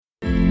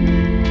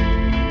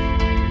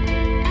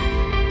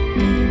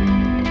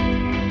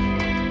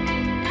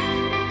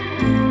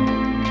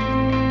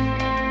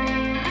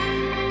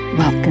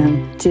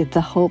to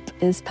the Hope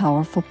is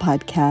Powerful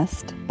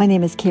podcast. My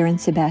name is Karen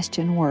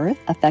Sebastian Worth,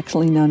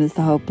 affectionately known as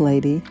the Hope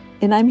Lady,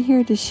 and I'm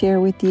here to share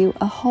with you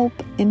a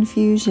hope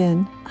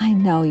infusion. I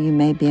know you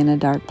may be in a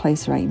dark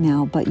place right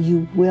now, but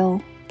you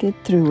will get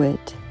through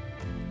it.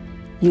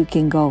 You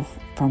can go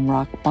from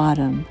rock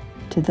bottom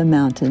to the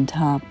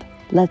mountaintop.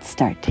 Let's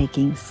start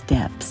taking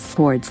steps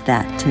towards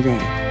that today.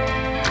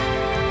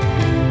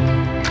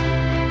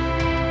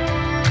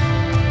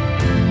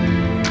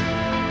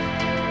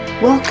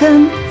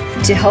 Welcome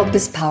to Hope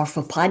is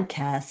Powerful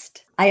podcast.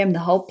 I am the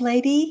Hope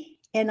Lady,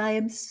 and I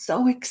am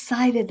so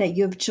excited that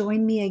you have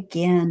joined me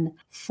again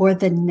for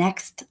the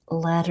next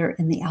letter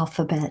in the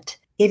alphabet.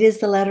 It is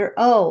the letter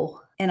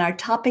O, and our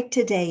topic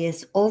today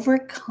is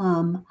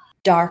Overcome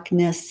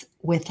Darkness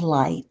with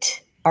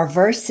Light. Our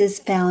verse is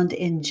found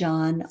in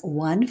John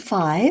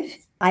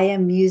 1:5. I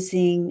am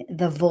using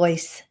the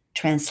Voice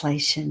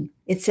translation.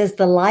 It says,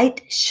 "The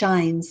light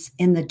shines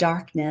in the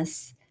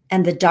darkness,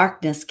 and the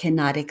darkness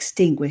cannot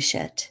extinguish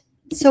it."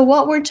 So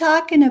what we're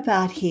talking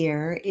about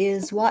here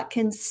is what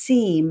can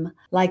seem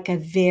like a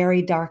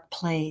very dark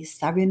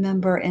place. I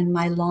remember in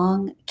my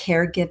long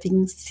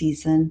caregiving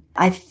season,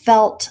 I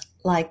felt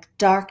like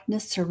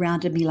darkness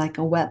surrounded me like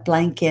a wet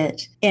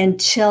blanket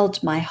and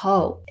chilled my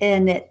hope.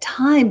 And at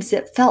times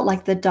it felt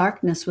like the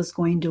darkness was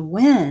going to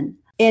win.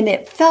 And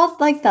it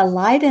felt like the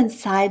light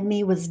inside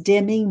me was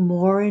dimming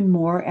more and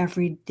more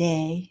every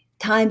day.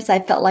 Times I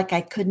felt like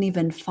I couldn't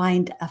even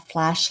find a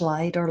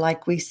flashlight, or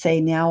like we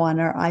say now on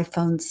our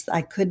iPhones,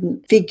 I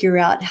couldn't figure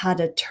out how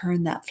to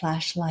turn that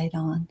flashlight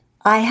on.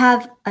 I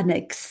have an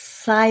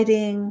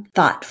exciting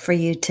thought for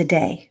you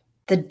today.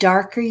 The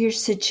darker your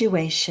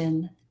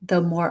situation,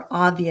 the more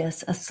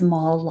obvious a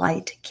small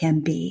light can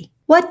be.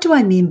 What do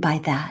I mean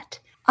by that?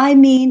 I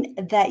mean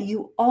that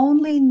you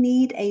only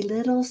need a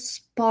little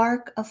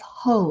spark of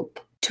hope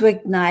to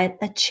ignite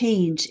a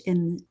change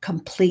in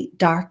complete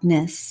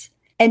darkness.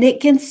 And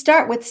it can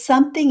start with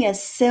something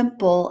as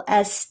simple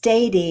as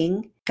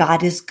stating,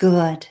 "God is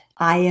good.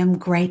 I am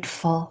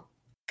grateful.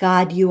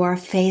 God, you are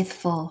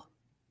faithful.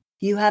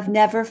 You have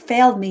never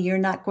failed me. You're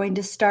not going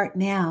to start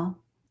now."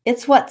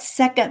 It's what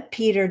 2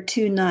 Peter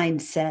 2:9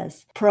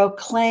 says.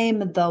 "Proclaim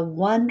the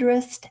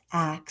wondrous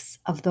acts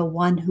of the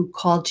one who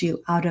called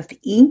you out of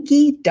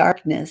inky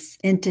darkness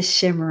into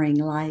shimmering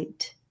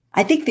light."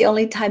 I think the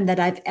only time that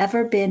I've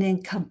ever been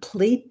in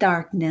complete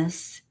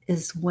darkness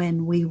is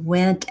when we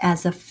went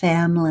as a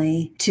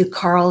family to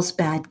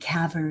Carlsbad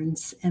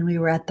Caverns, and we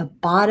were at the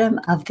bottom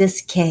of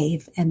this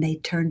cave and they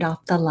turned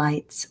off the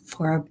lights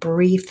for a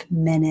brief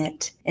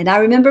minute. And I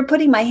remember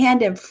putting my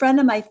hand in front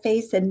of my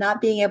face and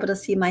not being able to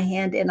see my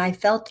hand, and I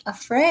felt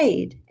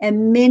afraid.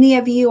 And many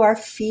of you are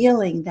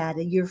feeling that,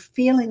 and you're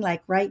feeling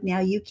like right now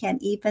you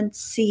can't even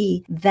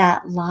see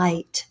that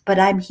light. But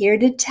I'm here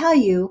to tell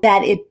you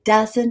that it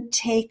doesn't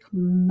take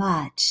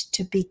much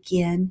to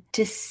begin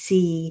to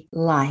see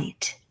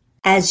light.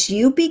 As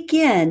you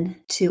begin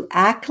to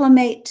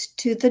acclimate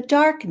to the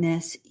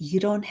darkness, you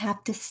don't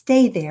have to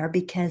stay there,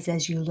 because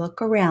as you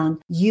look around,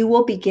 you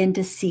will begin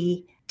to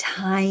see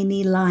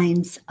tiny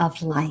lines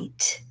of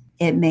light.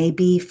 It may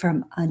be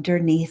from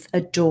underneath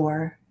a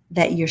door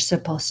that you're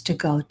supposed to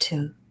go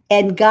to.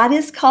 And God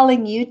is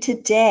calling you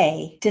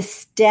today to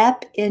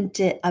step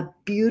into a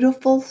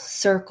beautiful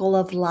circle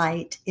of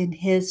light in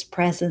His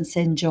presence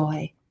and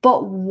joy.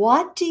 But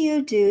what do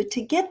you do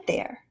to get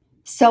there?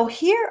 So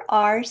here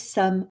are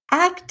some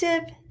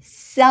active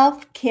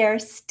self-care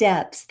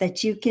steps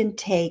that you can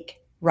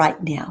take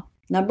right now.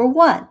 Number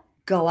 1,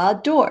 go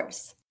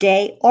outdoors,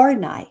 day or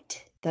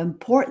night. The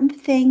important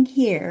thing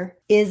here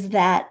is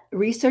that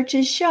research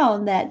has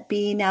shown that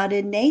being out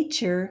in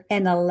nature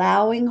and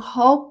allowing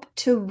hope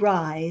to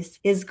rise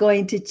is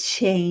going to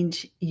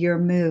change your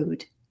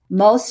mood.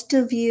 Most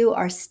of you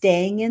are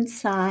staying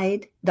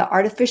inside. The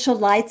artificial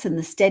lights and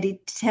the steady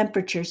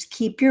temperatures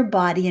keep your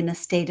body in a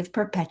state of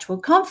perpetual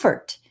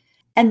comfort.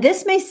 And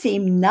this may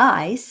seem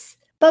nice,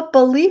 but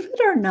believe it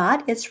or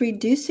not, it's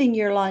reducing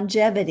your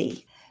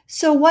longevity.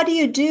 So what do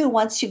you do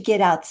once you get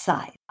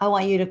outside? I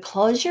want you to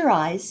close your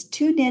eyes,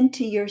 tune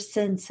into your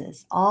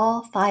senses,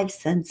 all 5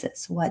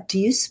 senses. What do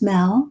you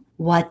smell?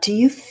 What do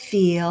you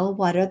feel?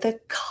 What are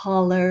the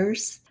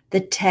colors,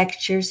 the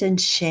textures,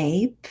 and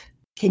shape?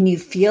 Can you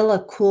feel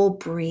a cool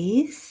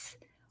breeze?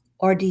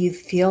 Or do you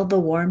feel the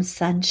warm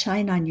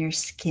sunshine on your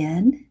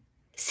skin?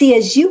 See,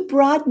 as you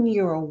broaden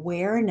your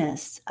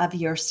awareness of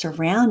your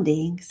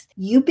surroundings,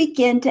 you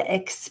begin to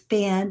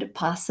expand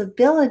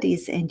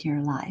possibilities in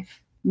your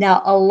life.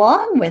 Now,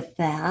 along with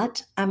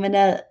that, I'm going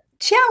to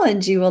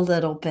challenge you a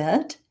little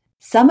bit.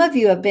 Some of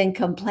you have been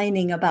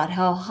complaining about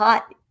how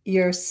hot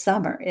your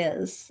summer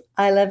is.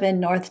 I live in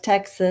North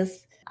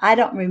Texas. I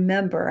don't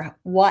remember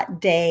what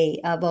day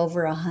of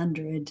over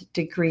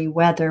 100-degree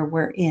weather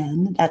we're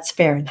in. That's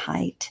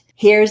Fahrenheit.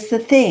 Here's the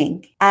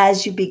thing.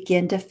 As you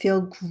begin to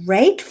feel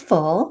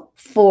grateful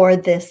for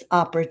this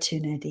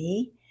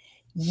opportunity,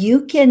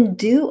 you can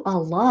do a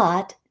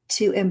lot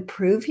to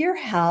improve your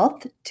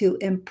health, to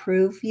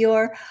improve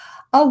your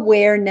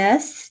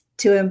awareness,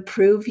 to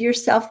improve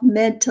yourself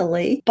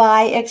mentally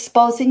by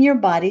exposing your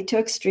body to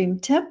extreme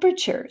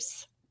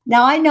temperatures.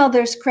 Now, I know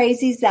there's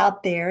crazies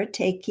out there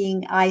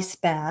taking ice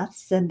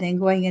baths and then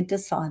going into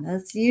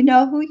saunas. You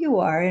know who you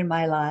are in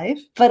my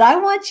life. But I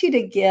want you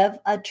to give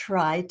a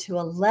try to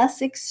a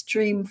less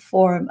extreme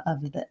form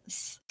of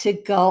this. To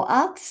go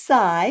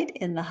outside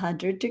in the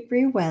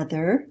 100-degree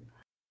weather,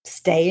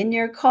 stay in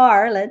your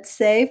car, let's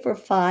say, for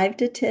 5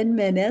 to 10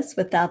 minutes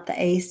without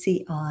the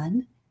AC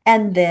on.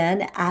 And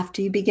then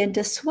after you begin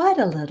to sweat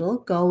a little,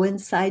 go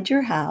inside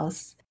your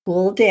house,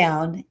 cool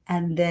down,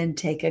 and then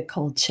take a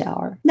cold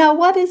shower. Now,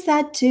 what does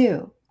that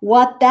do?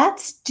 What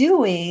that's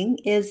doing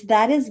is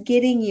that is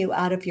getting you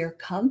out of your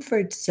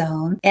comfort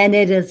zone, and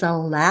it is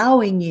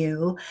allowing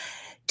you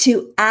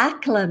to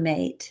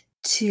acclimate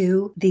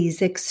to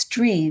these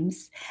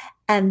extremes.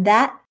 And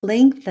that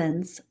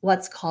lengthens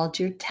what's called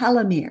your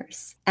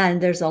telomeres. And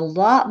there's a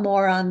lot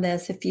more on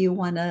this. If you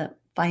want to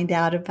find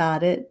out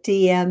about it,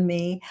 DM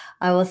me.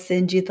 I will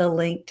send you the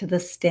link to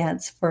the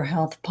Stance for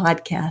Health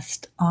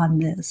podcast on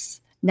this.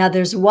 Now,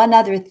 there's one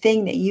other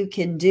thing that you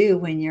can do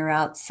when you're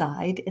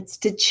outside. It's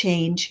to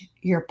change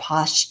your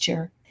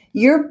posture.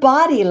 Your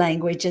body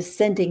language is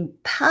sending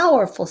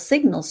powerful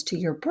signals to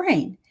your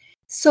brain.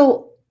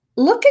 So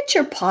look at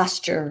your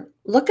posture.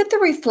 Look at the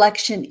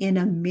reflection in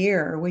a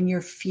mirror when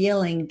you're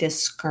feeling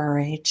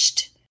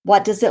discouraged.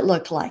 What does it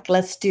look like?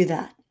 Let's do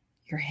that.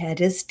 Your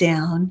head is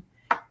down.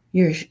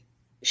 Your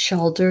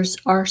shoulders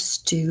are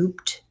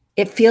stooped.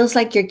 It feels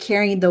like you're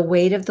carrying the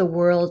weight of the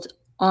world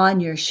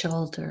on your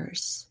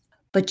shoulders.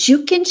 But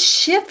you can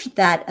shift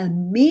that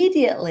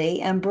immediately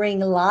and bring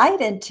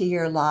light into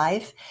your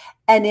life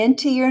and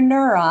into your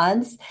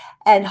neurons,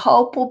 and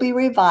hope will be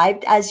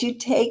revived as you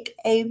take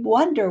a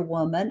Wonder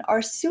Woman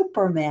or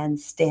Superman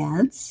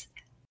stance.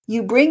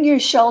 You bring your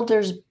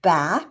shoulders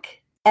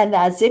back, and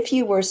as if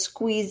you were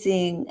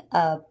squeezing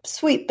a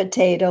sweet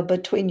potato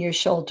between your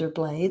shoulder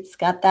blades.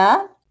 Got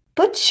that?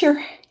 Put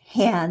your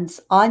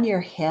hands on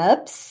your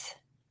hips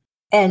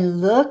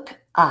and look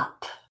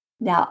up.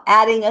 Now,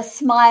 adding a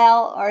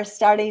smile or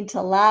starting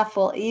to laugh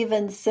will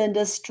even send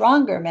a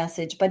stronger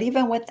message. But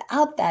even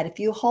without that, if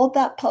you hold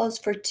that pose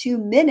for 2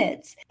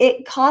 minutes,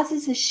 it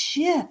causes a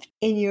shift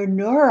in your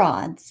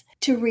neurons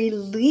to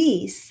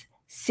release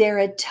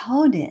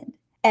serotonin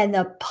and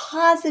a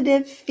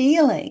positive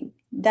feeling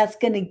that's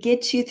going to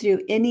get you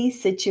through any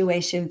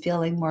situation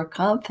feeling more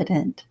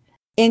confident.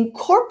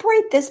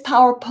 Incorporate this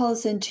power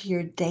pose into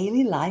your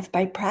daily life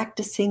by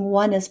practicing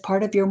one as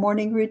part of your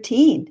morning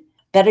routine.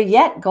 Better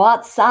yet, go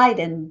outside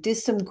and do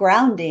some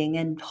grounding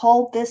and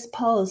hold this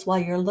pose while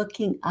you're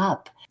looking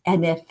up.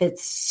 And if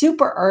it's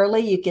super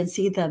early, you can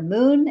see the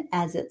moon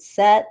as it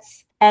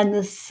sets and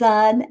the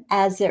sun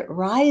as it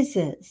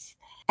rises.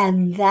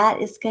 And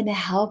that is going to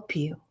help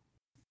you.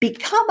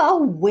 Become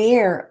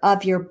aware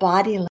of your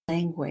body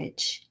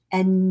language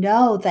and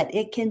know that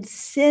it can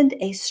send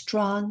a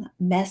strong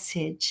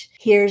message.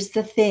 Here's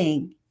the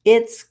thing.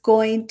 It's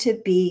going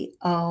to be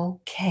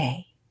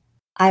okay.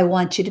 I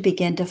want you to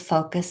begin to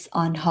focus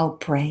on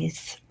hope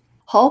rays.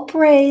 Hope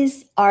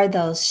rays are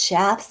those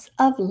shafts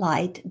of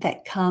light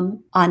that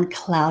come on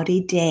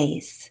cloudy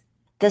days.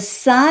 The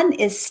sun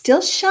is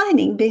still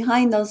shining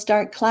behind those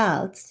dark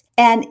clouds,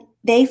 and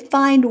they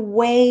find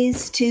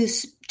ways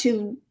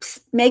to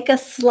make a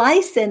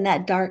slice in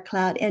that dark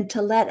cloud and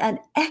to let an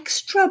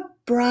extra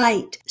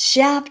bright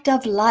shaft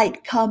of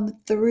light come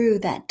through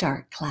that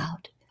dark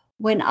cloud.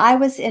 When I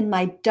was in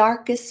my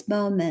darkest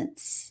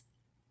moments,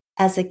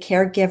 as a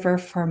caregiver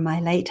for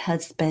my late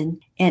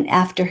husband, and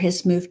after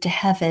his move to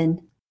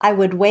heaven, I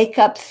would wake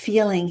up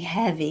feeling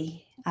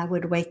heavy. I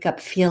would wake up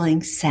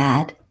feeling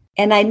sad.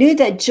 And I knew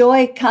that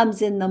joy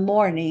comes in the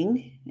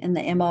morning, in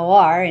the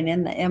MOR, and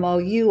in the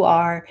MOURNING,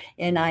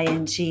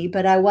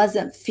 but I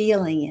wasn't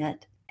feeling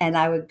it. And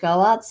I would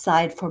go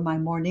outside for my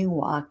morning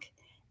walk,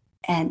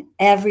 and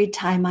every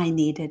time I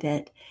needed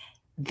it,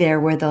 there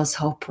were those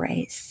hope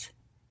rays.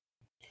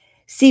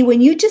 See,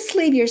 when you just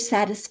leave your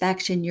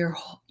satisfaction,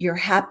 your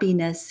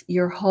happiness,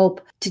 your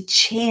hope to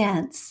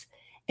chance,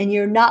 and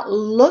you're not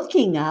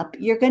looking up,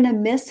 you're going to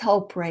miss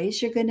hope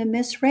rays. You're going to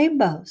miss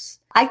rainbows.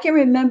 I can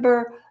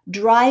remember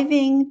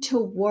driving to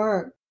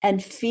work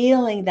and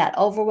feeling that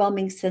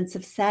overwhelming sense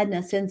of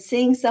sadness and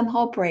seeing some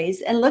hope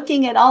rays and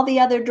looking at all the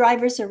other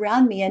drivers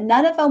around me, and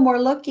none of them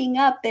were looking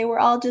up. They were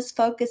all just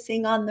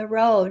focusing on the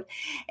road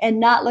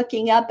and not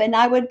looking up. And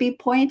I would be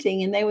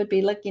pointing and they would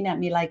be looking at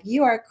me like,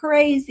 "You are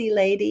crazy,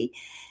 lady."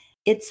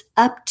 It's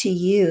up to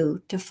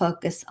you to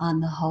focus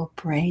on the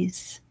hope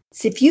rays.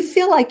 So if you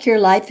feel like your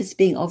life is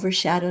being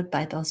overshadowed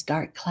by those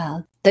dark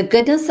clouds, the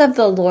goodness of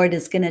the Lord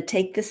is going to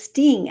take the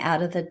sting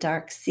out of the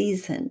dark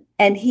season,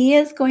 and He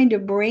is going to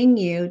bring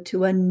you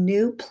to a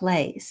new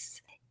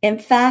place. In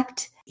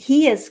fact,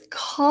 He is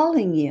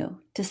calling you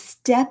to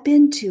step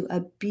into a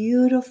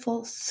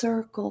beautiful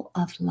circle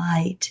of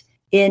light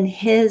in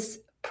His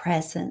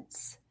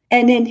presence.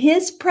 And in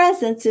His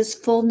presence is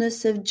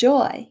fullness of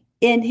joy.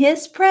 In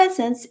His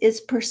presence is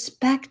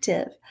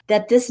perspective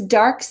that this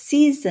dark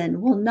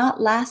season will not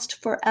last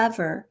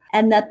forever,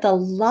 and that the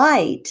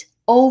light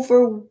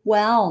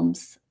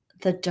overwhelms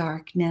the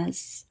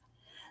darkness.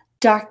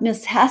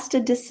 Darkness has to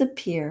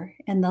disappear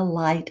in the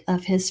light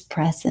of His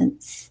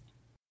presence.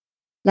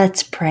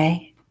 Let's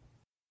pray.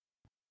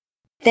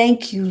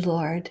 Thank you,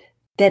 Lord,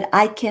 that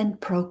I can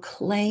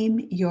proclaim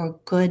your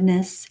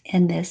goodness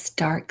in this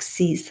dark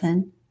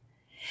season.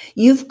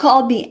 You've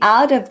called me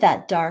out of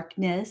that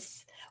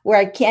darkness where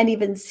I can't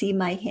even see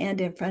my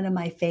hand in front of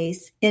my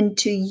face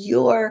into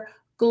your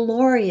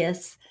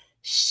glorious,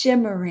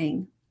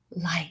 shimmering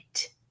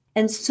light.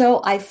 And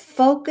so I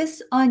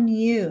focus on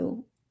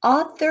you,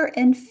 author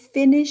and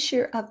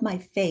finisher of my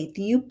faith.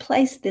 You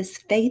place this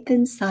faith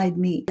inside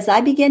me. As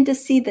I begin to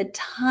see the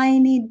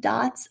tiny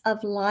dots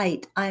of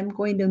light, I'm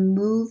going to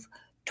move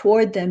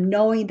toward them,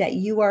 knowing that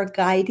you are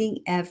guiding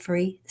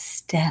every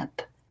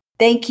step.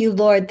 Thank you,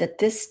 Lord, that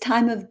this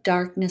time of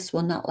darkness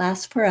will not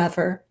last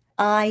forever.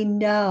 I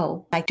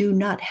know I do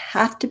not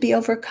have to be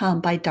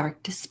overcome by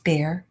dark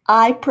despair.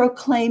 I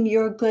proclaim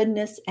your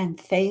goodness and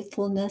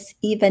faithfulness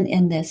even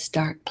in this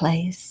dark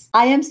place.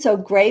 I am so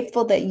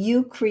grateful that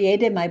you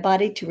created my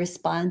body to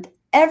respond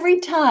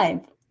every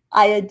time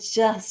I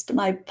adjust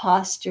my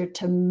posture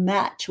to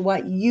match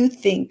what you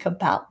think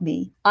about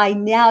me. I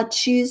now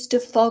choose to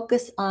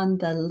focus on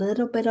the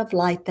little bit of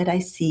light that I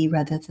see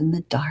rather than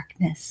the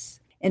darkness.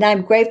 And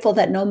I'm grateful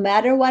that no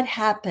matter what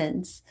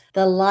happens,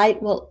 the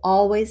light will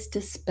always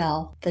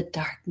dispel the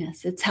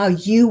darkness. It's how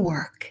you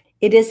work.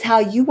 It is how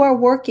you are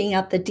working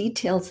out the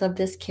details of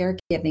this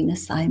caregiving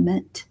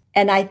assignment.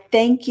 And I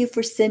thank you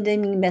for sending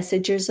me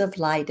messengers of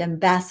light,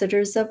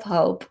 ambassadors of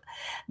hope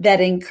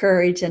that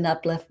encourage and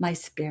uplift my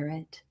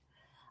spirit.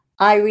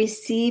 I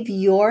receive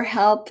your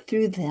help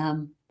through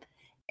them,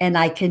 and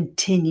I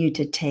continue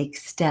to take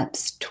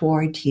steps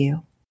toward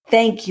you.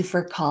 Thank you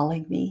for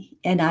calling me,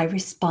 and I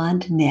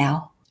respond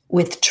now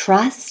with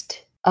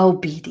trust,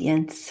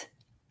 obedience,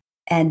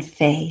 and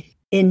faith.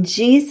 In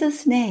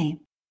Jesus' name,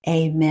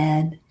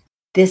 amen.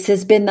 This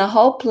has been the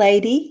Hope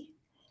Lady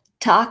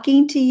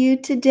talking to you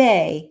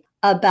today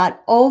about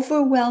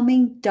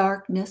overwhelming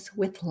darkness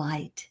with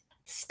light.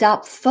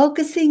 Stop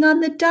focusing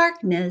on the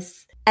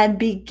darkness and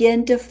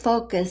begin to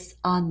focus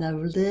on the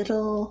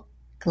little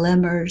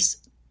glimmers,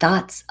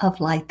 dots of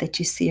light that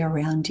you see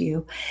around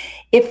you.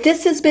 If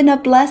this has been a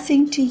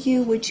blessing to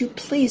you, would you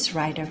please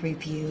write a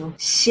review,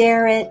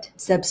 share it,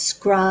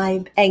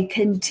 subscribe, and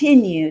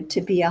continue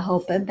to be a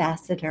Hope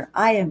Ambassador.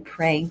 I am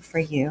praying for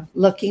you.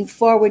 Looking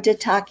forward to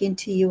talking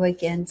to you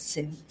again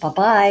soon.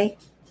 Bye-bye.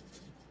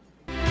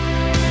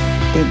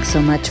 Thanks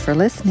so much for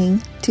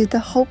listening to the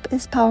Hope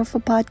is Powerful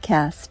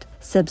podcast.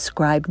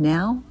 Subscribe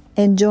now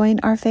and join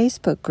our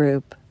Facebook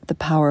group, The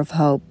Power of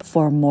Hope,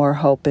 for more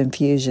hope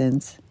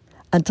infusions.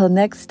 Until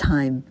next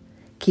time,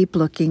 keep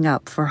looking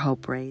up for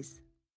hope rays.